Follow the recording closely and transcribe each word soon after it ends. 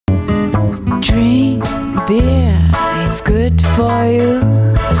Drink beer, it's good for you.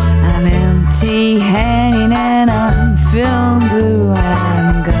 I'm empty-handed and I'm feeling blue, and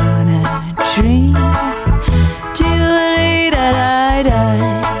I'm gonna drink till the day that I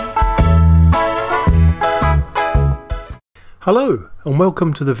die. Hello and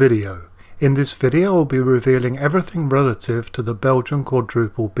welcome to the video. In this video I'll be revealing everything relative to the Belgian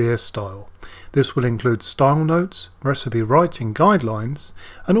Quadrupel beer style. This will include style notes, recipe writing guidelines,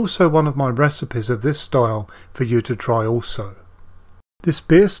 and also one of my recipes of this style for you to try also. This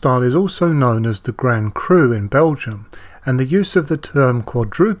beer style is also known as the Grand Cru in Belgium, and the use of the term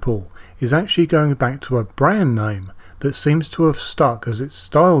quadruple is actually going back to a brand name that seems to have stuck as its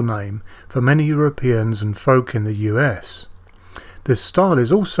style name for many Europeans and folk in the US. This style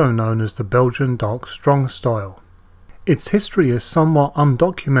is also known as the Belgian Dark Strong style. Its history is somewhat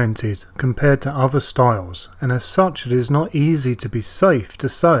undocumented compared to other styles, and as such it is not easy to be safe to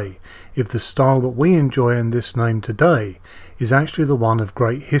say if the style that we enjoy in this name today is actually the one of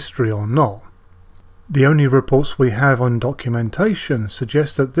great history or not. The only reports we have on documentation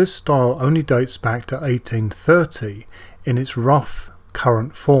suggest that this style only dates back to 1830 in its rough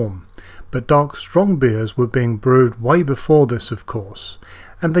current form, but dark strong beers were being brewed way before this, of course,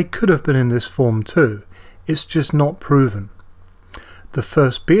 and they could have been in this form too. It's just not proven. The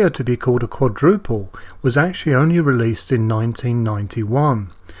first beer to be called a quadruple was actually only released in 1991,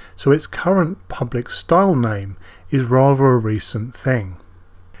 so its current public style name is rather a recent thing.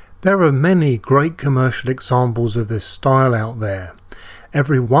 There are many great commercial examples of this style out there.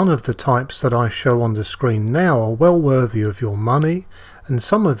 Every one of the types that I show on the screen now are well worthy of your money, and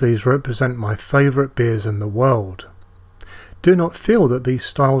some of these represent my favourite beers in the world. Do not feel that these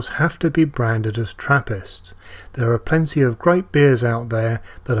styles have to be branded as Trappist. There are plenty of great beers out there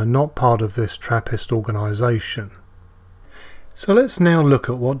that are not part of this Trappist organisation. So let's now look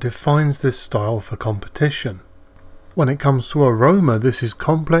at what defines this style for competition. When it comes to aroma, this is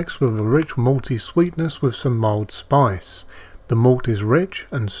complex with a rich malty sweetness with some mild spice. The malt is rich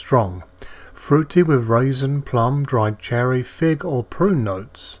and strong, fruity with raisin, plum, dried cherry, fig or prune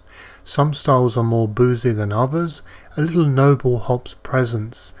notes. Some styles are more boozy than others. A little noble hops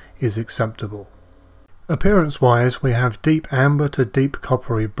presence is acceptable. Appearance wise, we have deep amber to deep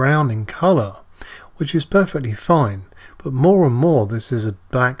coppery brown in colour, which is perfectly fine, but more and more this is a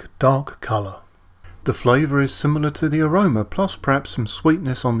black dark colour. The flavour is similar to the aroma, plus perhaps some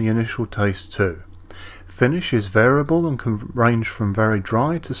sweetness on the initial taste too. Finish is variable and can range from very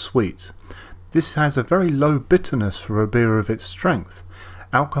dry to sweet. This has a very low bitterness for a beer of its strength.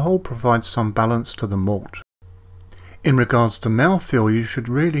 Alcohol provides some balance to the malt. In regards to mouthfeel, you should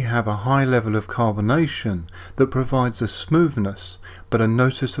really have a high level of carbonation that provides a smoothness but a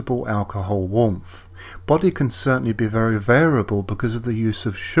noticeable alcohol warmth. Body can certainly be very variable because of the use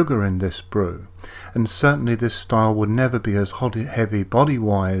of sugar in this brew, and certainly this style would never be as heavy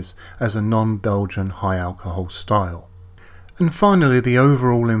body-wise as a non-Belgian high alcohol style. And finally, the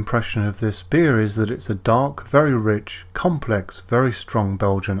overall impression of this beer is that it's a dark, very rich, complex, very strong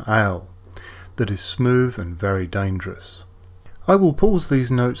Belgian ale that is smooth and very dangerous. I will pause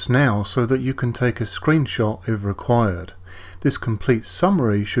these notes now so that you can take a screenshot if required. This complete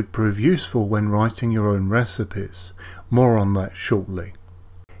summary should prove useful when writing your own recipes. More on that shortly.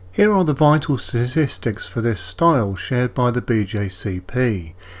 Here are the vital statistics for this style shared by the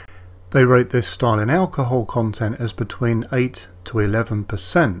BJCP. They rate this style in alcohol content as between 8 to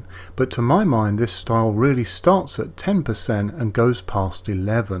 11%, but to my mind this style really starts at 10% and goes past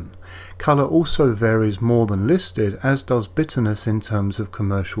 11. Colour also varies more than listed, as does bitterness in terms of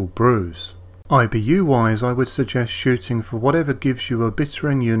commercial brews. IBU wise, I would suggest shooting for whatever gives you a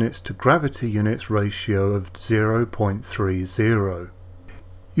bittering units to gravity units ratio of 0.30.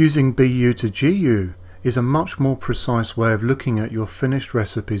 Using BU to GU is a much more precise way of looking at your finished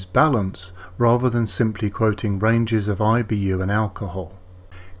recipe's balance rather than simply quoting ranges of IBU and alcohol.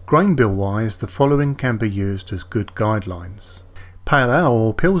 Grain bill wise, the following can be used as good guidelines. Pale ale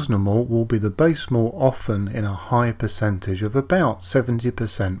or Pilsner malt will be the base malt, often in a high percentage of about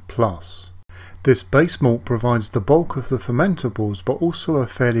 70% plus. This base malt provides the bulk of the fermentables, but also a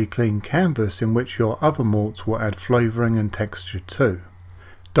fairly clean canvas in which your other malts will add flavouring and texture too.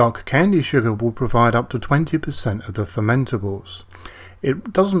 Dark candy sugar will provide up to 20% of the fermentables.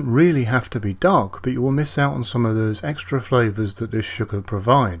 It doesn't really have to be dark, but you will miss out on some of those extra flavours that this sugar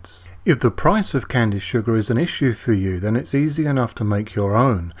provides. If the price of candy sugar is an issue for you, then it's easy enough to make your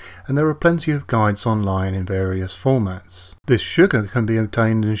own, and there are plenty of guides online in various formats. This sugar can be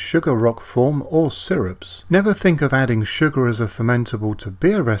obtained in sugar rock form or syrups. Never think of adding sugar as a fermentable to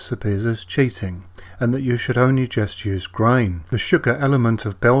beer recipes as cheating, and that you should only just use grain. The sugar element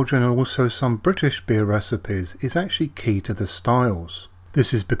of Belgian and also some British beer recipes is actually key to the styles.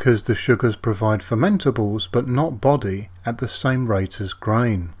 This is because the sugars provide fermentables but not body at the same rate as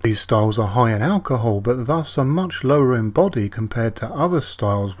grain. These styles are high in alcohol but thus are much lower in body compared to other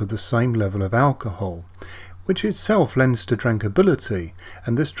styles with the same level of alcohol, which itself lends to drinkability,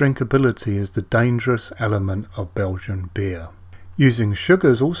 and this drinkability is the dangerous element of Belgian beer. Using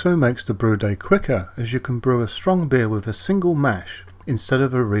sugars also makes the brew day quicker, as you can brew a strong beer with a single mash instead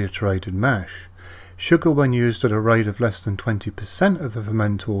of a reiterated mash. Sugar, when used at a rate of less than 20% of the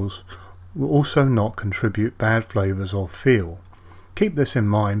fermentals, will also not contribute bad flavours or feel. Keep this in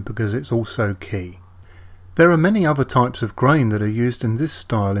mind because it's also key. There are many other types of grain that are used in this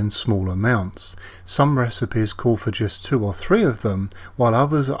style in small amounts. Some recipes call for just 2 or 3 of them, while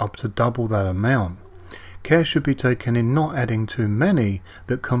others are up to double that amount. Care should be taken in not adding too many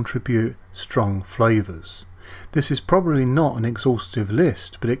that contribute strong flavours. This is probably not an exhaustive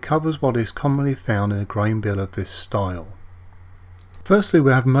list, but it covers what is commonly found in a grain bill of this style. Firstly,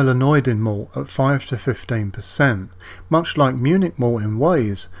 we have Melanoid in malt at 5 to 15%, much like Munich malt in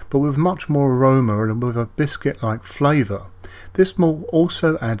ways, but with much more aroma and with a biscuit-like flavour. This malt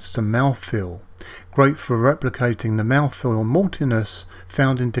also adds to mouthfeel, great for replicating the mouthfeel maltiness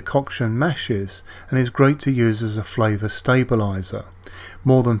found in decoction mashes, and is great to use as a flavour stabiliser.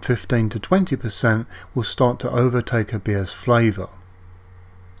 More than 15 to 20% will start to overtake a beer's flavour.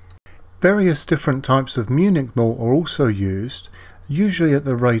 Various different types of Munich malt are also used, usually at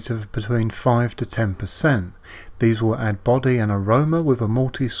the rate of between 5 to 10%. These will add body and aroma with a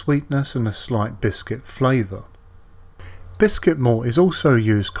malty sweetness and a slight biscuit flavour. Biscuit malt is also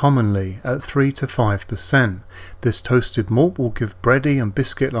used commonly at 3 to 5%. This toasted malt will give bready and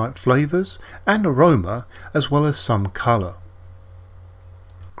biscuit-like flavours and aroma, as well as some colour.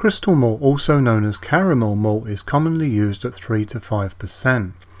 Crystal malt, also known as caramel malt, is commonly used at 3 to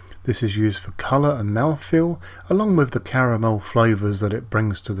 5%. This is used for colour and mouthfeel, along with the caramel flavours that it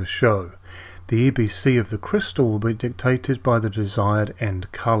brings to the show. The EBC of the crystal will be dictated by the desired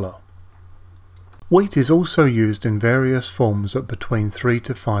end colour. Wheat is also used in various forms at between 3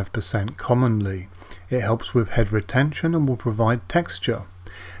 to 5% commonly. It helps with head retention and will provide texture.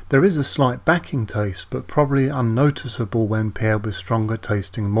 There is a slight backing taste, but probably unnoticeable when paired with stronger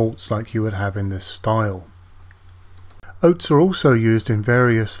tasting malts like you would have in this style. Oats are also used in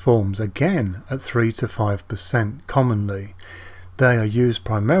various forms, again at 3 to 5% commonly. They are used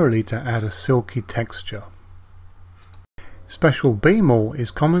primarily to add a silky texture. Special B malt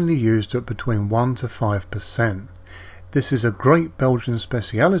is commonly used at between 1 to 5%. This is a great Belgian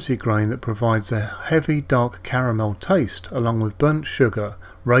speciality grain that provides a heavy dark caramel taste along with burnt sugar,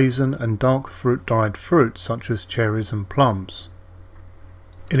 raisin and dark dried fruits such as cherries and plums.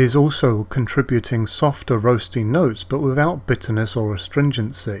 It is also contributing softer roasty notes but without bitterness or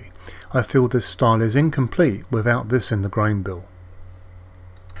astringency. I feel this style is incomplete without this in the grain bill.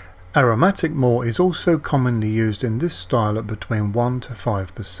 Aromatic malt is also commonly used in this style at between 1 to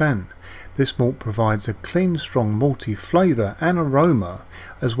 5%. This malt provides a clean, strong malty flavour and aroma,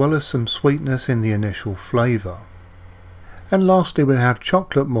 as well as some sweetness in the initial flavour. And lastly, we have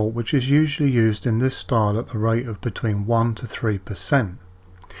chocolate malt, which is usually used in this style at the rate of between 1 to 3%.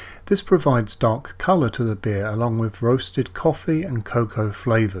 This provides dark colour to the beer along with roasted coffee and cocoa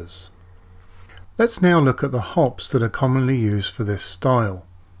flavours. Let's now look at the hops that are commonly used for this style.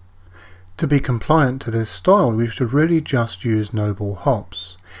 To be compliant to this style, we should really just use noble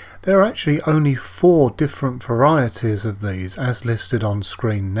hops. There are actually only 4 different varieties of these as listed on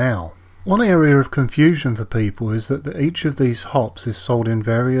screen now. One area of confusion for people is that each of these hops is sold in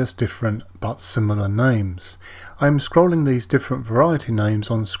various different but similar names. I am scrolling these different variety names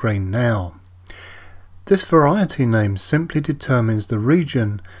on screen now. This variety name simply determines the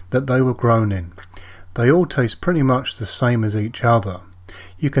region that they were grown in. They all taste pretty much the same as each other.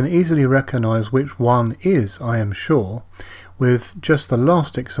 You can easily recognise which one is, I am sure, with just the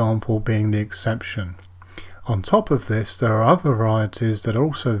last example being the exception. On top of this, there are other varieties that are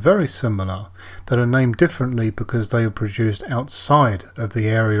also very similar that are named differently because they are produced outside of the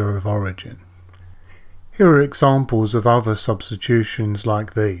area of origin. Here are examples of other substitutions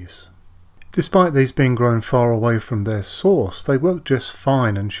like these. Despite these being grown far away from their source, they work just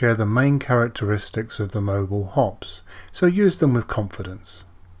fine and share the main characteristics of the noble hops, so use them with confidence.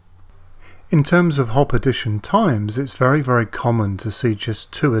 In terms of hop addition times, it's very common to see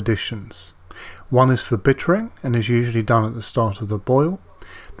just 2 additions. One is for bittering and is usually done at the start of the boil.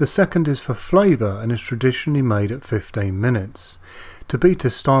 The second is for flavour and is traditionally made at 15 minutes. To beat a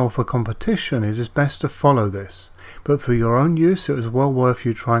style for competition, it is best to follow this, but for your own use it is well worth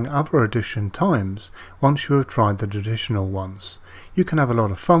you trying other addition times once you have tried the traditional ones. You can have a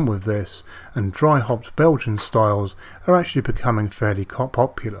lot of fun with this, and dry hopped Belgian styles are actually becoming fairly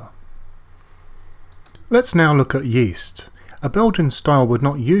popular. Let's now look at yeast. A Belgian style would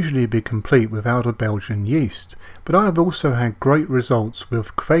not usually be complete without a Belgian yeast, but I have also had great results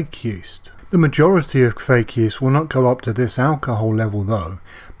with fake yeast. The majority of fake yeast will not go up to this alcohol level though,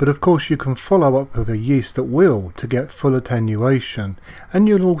 but of course you can follow up with a yeast that will to get full attenuation, and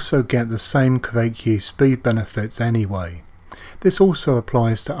you'll also get the same fake yeast speed benefits anyway. This also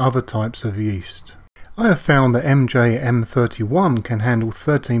applies to other types of yeast. I have found that MJ-M31 can handle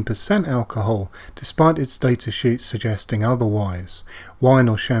 13% alcohol despite its datasheet suggesting otherwise. Wine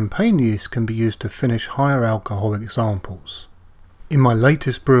or champagne yeast can be used to finish higher alcohol examples. In my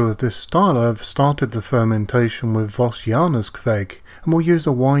latest brew of this style I have started the fermentation with Vossiana's kveik and will use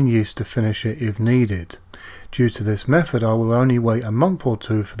a wine yeast to finish it if needed. Due to this method I will only wait a month or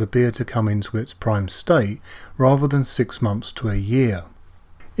two for the beer to come into its prime state rather than 6 months to a year.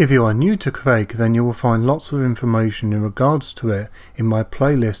 If you are new to kveik, then you will find lots of information in regards to it in my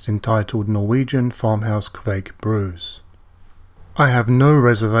playlist entitled Norwegian Farmhouse Kveik Brews. I have no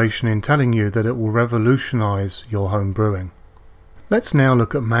reservation in telling you that it will revolutionise your home brewing. Let's now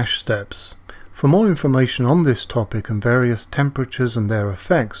look at mash steps. For more information on this topic and various temperatures and their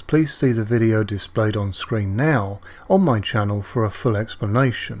effects, please see the video displayed on screen now on my channel for a full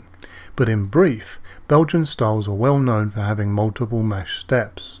explanation. But in brief, Belgian styles are well known for having multiple mash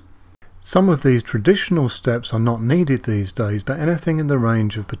steps. Some of these traditional steps are not needed these days, but anything in the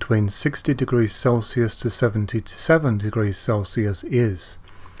range of between 60 degrees Celsius to 77 degrees Celsius is.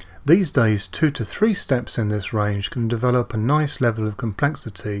 These days 2 to 3 steps in this range can develop a nice level of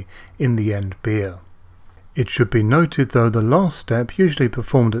complexity in the end beer. It should be noted though the last step, usually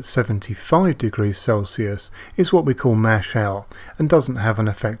performed at 75 degrees Celsius, is what we call mash out and doesn't have an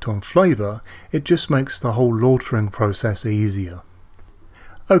effect on flavour, it just makes the whole lautering process easier.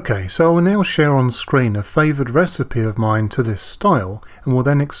 Okay, so I will now share on screen a favoured recipe of mine to this style and will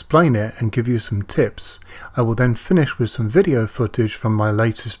then explain it and give you some tips. I will then finish with some video footage from my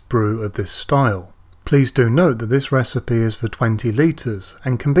latest brew of this style. Please do note that this recipe is for 20 litres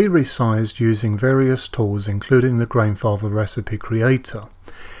and can be resized using various tools including the Grainfather recipe creator.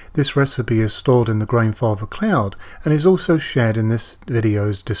 This recipe is stored in the Grainfather cloud and is also shared in this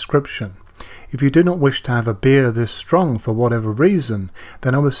video's description. If you do not wish to have a beer this strong for whatever reason,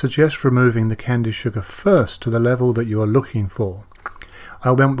 then I would suggest removing the candy sugar first to the level that you are looking for.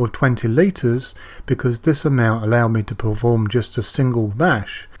 I went with 20 litres because this amount allowed me to perform just a single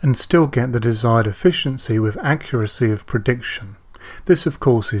mash and still get the desired efficiency with accuracy of prediction. This of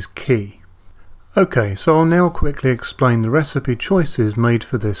course is key. Okay, so I'll now quickly explain the recipe choices made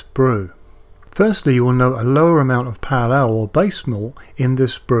for this brew. Firstly, you will note a lower amount of pale ale or base malt in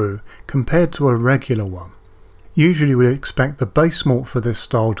this brew compared to a regular one. Usually we expect the base malt for this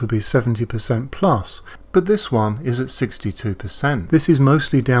style to be 70% plus, but this one is at 62%. This is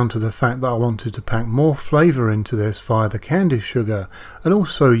mostly down to the fact that I wanted to pack more flavour into this via the candy sugar, and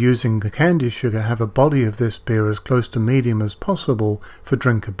also using the candy sugar have a body of this beer as close to medium as possible for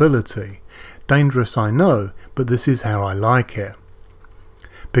drinkability. Dangerous I know, but this is how I like it.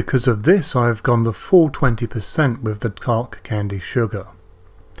 Because of this I have gone the full 20% with the dark candy sugar.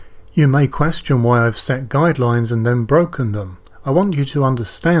 You may question why I've set guidelines and then broken them. I want you to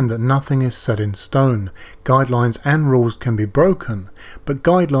understand that nothing is set in stone. Guidelines and rules can be broken, but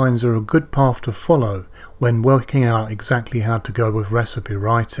guidelines are a good path to follow when working out exactly how to go with recipe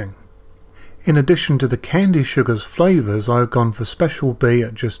writing. In addition to the candy sugar's flavours, I have gone for Special B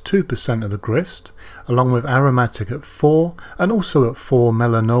at just 2% of the grist, along with Aromatic at 4 and also at 4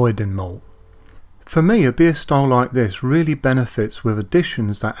 Melanoid in malt. For me, a beer style like this really benefits with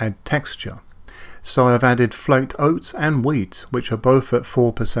additions that add texture. So I've added Flaked Oats and Wheat, which are both at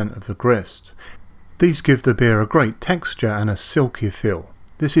 4% of the grist. These give the beer a great texture and a silky feel.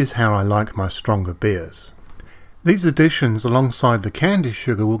 This is how I like my stronger beers. These additions alongside the candy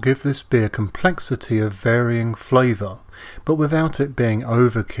sugar will give this beer complexity of varying flavour, but without it being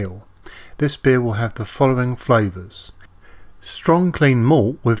overkill. This beer will have the following flavours. Strong clean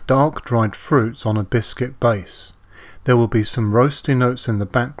malt with dark dried fruits on a biscuit base. There will be some roasty notes in the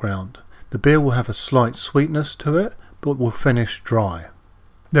background. The beer will have a slight sweetness to it, but will finish dry.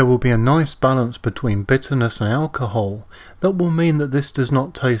 There will be a nice balance between bitterness and alcohol that will mean that this does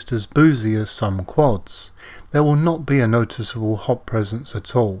not taste as boozy as some quads. There will not be a noticeable hop presence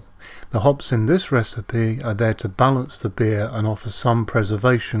at all. The hops in this recipe are there to balance the beer and offer some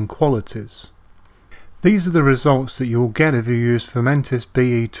preservation qualities. These are the results that you will get if you use Fermentis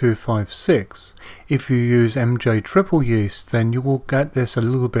BE256. If you use MJ triple yeast, then you will get this a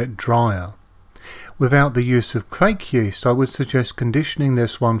little bit drier. Without the use of fake yeast, I would suggest conditioning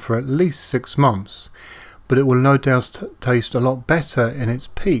this one for at least 6 months, but it will no doubt taste a lot better in its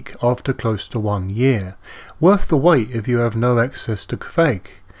peak after close to 1 year. Worth the wait if you have no access to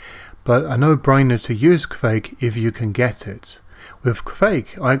fake, but a no-brainer to use fake if you can get it. With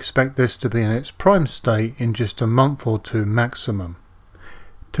fake, I expect this to be in its prime state in just a month or 2 maximum.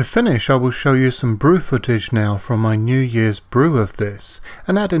 To finish, I will show you some brew footage now from my New Year's brew of this,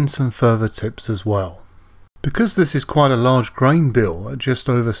 and add in some further tips as well. Because this is quite a large grain bill at just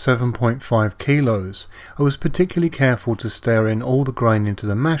over 7.5 kilos, I was particularly careful to stir in all the grain into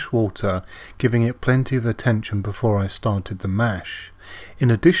the mash water, giving it plenty of attention before I started the mash. In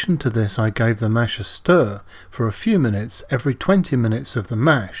addition to this, I gave the mash a stir for a few minutes every 20 minutes of the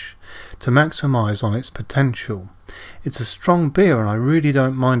mash to maximise on its potential. It's a strong beer and I really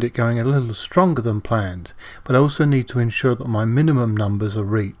don't mind it going a little stronger than planned, but I also need to ensure that my minimum numbers are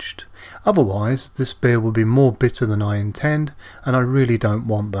reached. Otherwise, this beer will be more bitter than I intend, and I really don't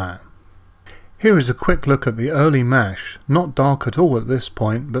want that. Here is a quick look at the early mash, not dark at all at this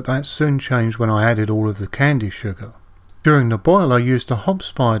point, but that soon changed when I added all of the candy sugar. During the boil I used a hop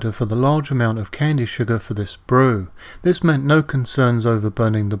spider for the large amount of candy sugar for this brew. This meant no concerns over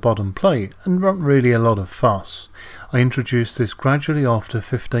burning the bottom plate and not really a lot of fuss. I introduced this gradually after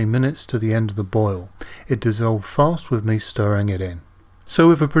 15 minutes to the end of the boil. It dissolved fast with me stirring it in. So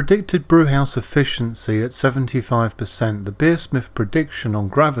with a predicted brewhouse efficiency at 75%, the beersmith prediction on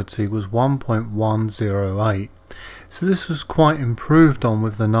gravity was 1.108. So this was quite improved on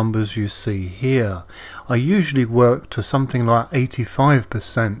with the numbers you see here. I usually work to something like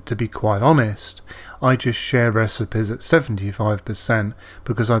 85%, to be quite honest. I just share recipes at 75%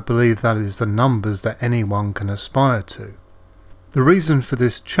 because I believe that is the numbers that anyone can aspire to. The reason for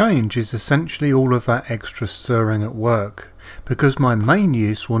this change is essentially all of that extra stirring at work. Because my main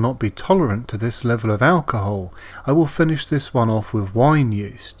yeast will not be tolerant to this level of alcohol, I will finish this one off with wine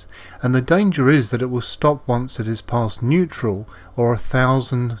yeast, and the danger is that it will stop once it is past neutral or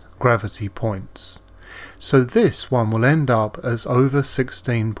 1000 gravity points. So this one will end up as over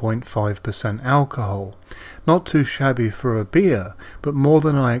 16.5% alcohol. Not too shabby for a beer, but more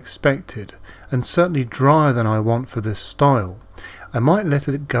than I expected, and certainly drier than I want for this style. I might let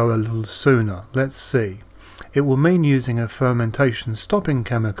it go a little sooner, let's see. It will mean using a fermentation stopping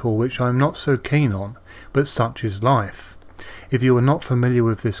chemical which I am not so keen on, but such is life. If you are not familiar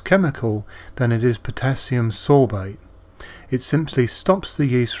with this chemical, then it is potassium sorbate. It simply stops the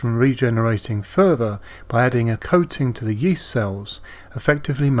yeast from regenerating further by adding a coating to the yeast cells,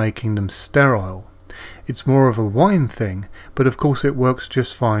 effectively making them sterile. It's more of a wine thing, but of course it works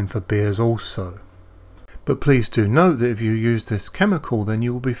just fine for beers also. But please do note that if you use this chemical, then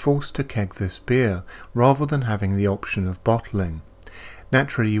you will be forced to keg this beer, rather than having the option of bottling.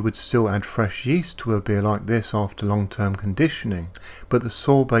 Naturally you would still add fresh yeast to a beer like this after long-term conditioning, but the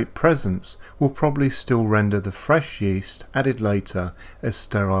sorbate presence will probably still render the fresh yeast added later as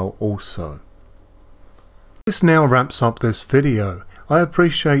sterile also. This now wraps up this video. I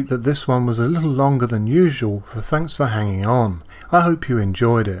appreciate that this one was a little longer than usual, so thanks for hanging on. I hope you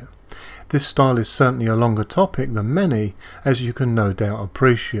enjoyed it. This style is certainly a longer topic than many, as you can no doubt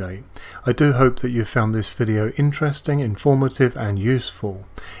appreciate. I do hope that you found this video interesting, informative and useful.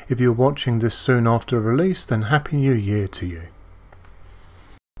 If you're watching this soon after release, then Happy New Year to you.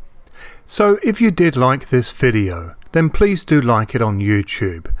 So if you did like this video, then please do like it on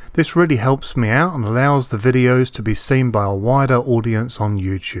YouTube. This really helps me out and allows the videos to be seen by a wider audience on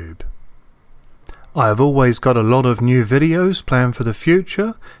YouTube. I have always got a lot of new videos planned for the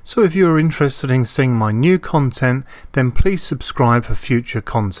future, so if you are interested in seeing my new content, then please subscribe for future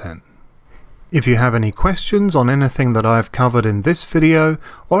content. If you have any questions on anything that I have covered in this video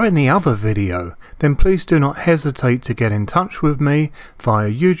or any other video, then please do not hesitate to get in touch with me via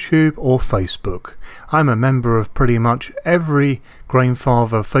YouTube or Facebook. I'm a member of pretty much every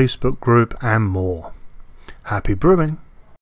Grainfather Facebook group and more. Happy brewing!